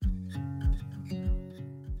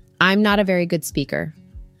I'm not a very good speaker.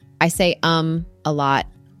 I say a lot.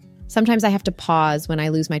 Sometimes I have to pause when I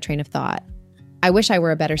lose my train of thought. I wish I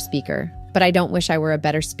were a better speaker, but I don't wish I were a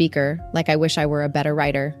better speaker like I wish I were a better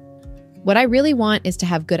writer. What I really want is to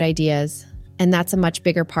have good ideas, and that's a much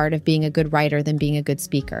bigger part of being a good writer than being a good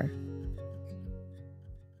speaker.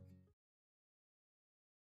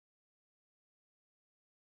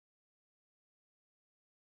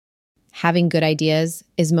 Having good ideas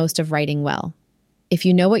is most of writing well. If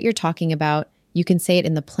you know what you're talking about, you can say it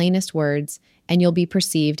in the plainest words, and you'll be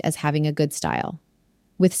perceived as having a good style.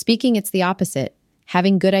 With speaking, it's the opposite.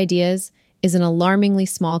 Having good ideas is an alarmingly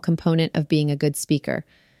small component of being a good speaker.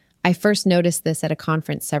 I first noticed this at a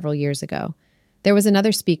conference several years ago. There was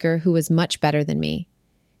another speaker who was much better than me.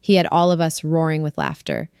 He had all of us roaring with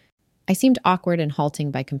laughter. I seemed awkward and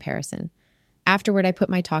halting by comparison. Afterward, I put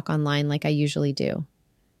my talk online like I usually do.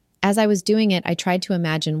 As I was doing it, I tried to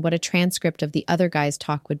imagine what a transcript of the other guy's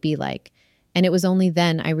talk would be like, and it was only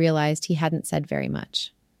then I realized he hadn't said very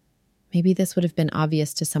much. Maybe this would have been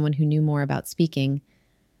obvious to someone who knew more about speaking,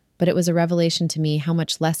 but it was a revelation to me how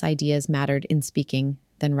much less ideas mattered in speaking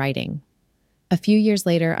than writing. A few years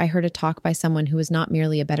later, I heard a talk by someone who was not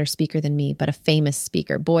merely a better speaker than me, but a famous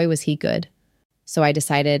speaker. Boy, was he good. So I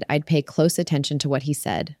decided I'd pay close attention to what he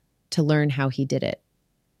said, to learn how he did it.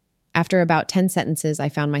 After about 10 sentences, I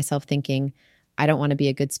found myself thinking, I don't want to be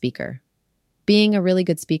a good speaker. Being a really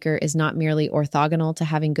good speaker is not merely orthogonal to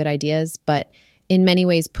having good ideas, but in many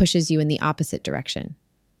ways pushes you in the opposite direction.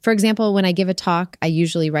 For example, when I give a talk, I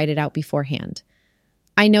usually write it out beforehand.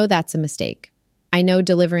 I know that's a mistake. I know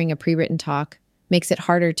delivering a pre-written talk makes it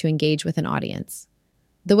harder to engage with an audience.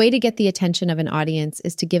 The way to get the attention of an audience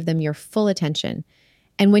is to give them your full attention.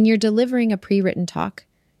 And when you're delivering a pre-written talk,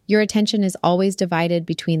 your attention is always divided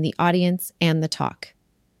between the audience and the talk,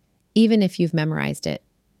 even if you've memorized it.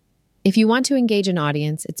 If you want to engage an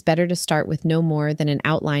audience, it's better to start with no more than an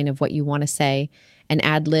outline of what you want to say and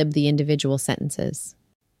ad-lib the individual sentences.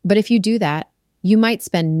 But if you do that, you might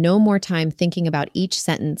spend no more time thinking about each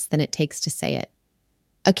sentence than it takes to say it.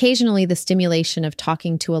 Occasionally, the stimulation of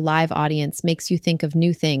talking to a live audience makes you think of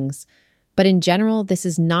new things, but in general, this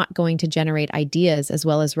is not going to generate ideas as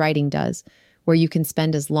well as writing does, where you can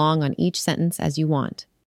spend as long on each sentence as you want.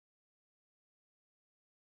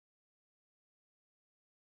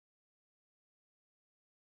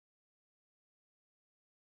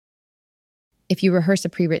 If you rehearse a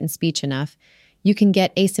pre-written speech enough, you can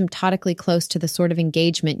get asymptotically close to the sort of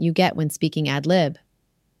engagement you get when speaking ad lib.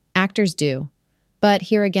 Actors do. But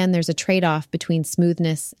here again, there's a trade-off between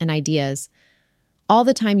smoothness and ideas. All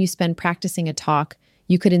the time you spend practicing a talk,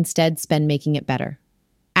 you could instead spend making it better.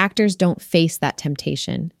 Actors don't face that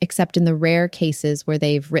temptation, except in the rare cases where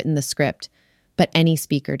they've written the script, but any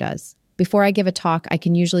speaker does. Before I give a talk, I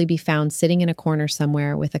can usually be found sitting in a corner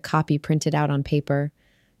somewhere with a copy printed out on paper,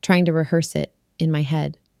 trying to rehearse it in my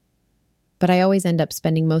head. But I always end up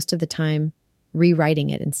spending most of the time rewriting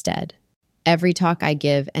it instead. Every talk I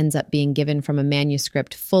give ends up being given from a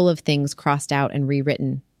manuscript full of things crossed out and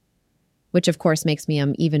rewritten, which of course makes me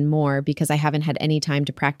even more because I haven't had any time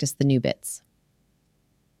to practice the new bits.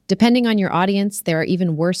 Depending on your audience, there are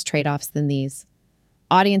even worse trade-offs than these.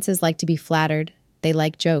 Audiences like to be flattered. They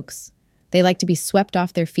like jokes. They like to be swept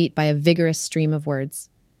off their feet by a vigorous stream of words.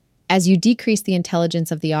 As you decrease the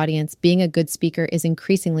intelligence of the audience, being a good speaker is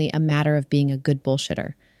increasingly a matter of being a good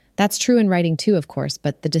bullshitter. That's true in writing too, of course,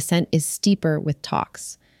 but the descent is steeper with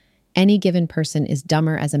talks. Any given person is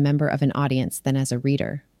dumber as a member of an audience than as a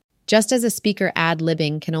reader. Just as a speaker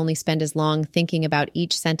ad-libbing can only spend as long thinking about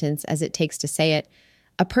each sentence as it takes to say it,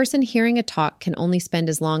 a person hearing a talk can only spend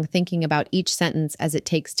as long thinking about each sentence as it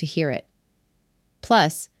takes to hear it.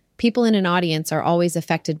 Plus, people in an audience are always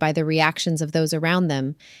affected by the reactions of those around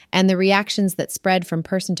them, and the reactions that spread from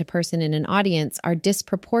person to person in an audience are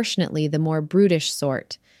disproportionately the more brutish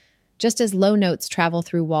sort, just as low notes travel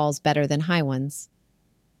through walls better than high ones.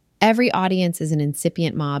 Every audience is an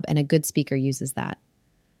incipient mob, and a good speaker uses that.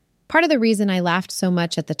 Part of the reason I laughed so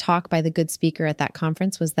much at the talk by the good speaker at that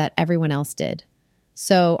conference was that everyone else did.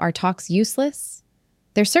 So, are talks useless?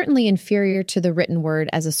 They're certainly inferior to the written word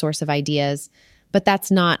as a source of ideas, but that's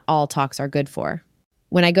not all talks are good for.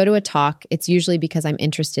 When I go to a talk, it's usually because I'm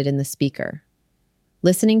interested in the speaker.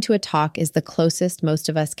 Listening to a talk is the closest most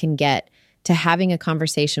of us can get to having a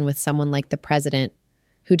conversation with someone like the president,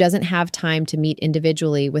 who doesn't have time to meet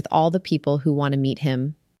individually with all the people who want to meet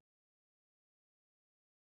him.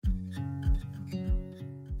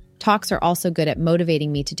 Talks are also good at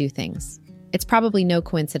motivating me to do things. It's probably no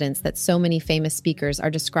coincidence that so many famous speakers are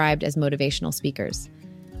described as motivational speakers.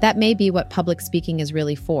 That may be what public speaking is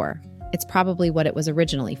really for. It's probably what it was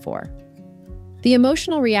originally for. The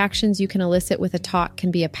emotional reactions you can elicit with a talk can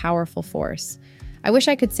be a powerful force. I wish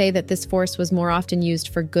I could say that this force was more often used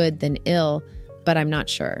for good than ill, but I'm not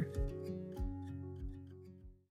sure.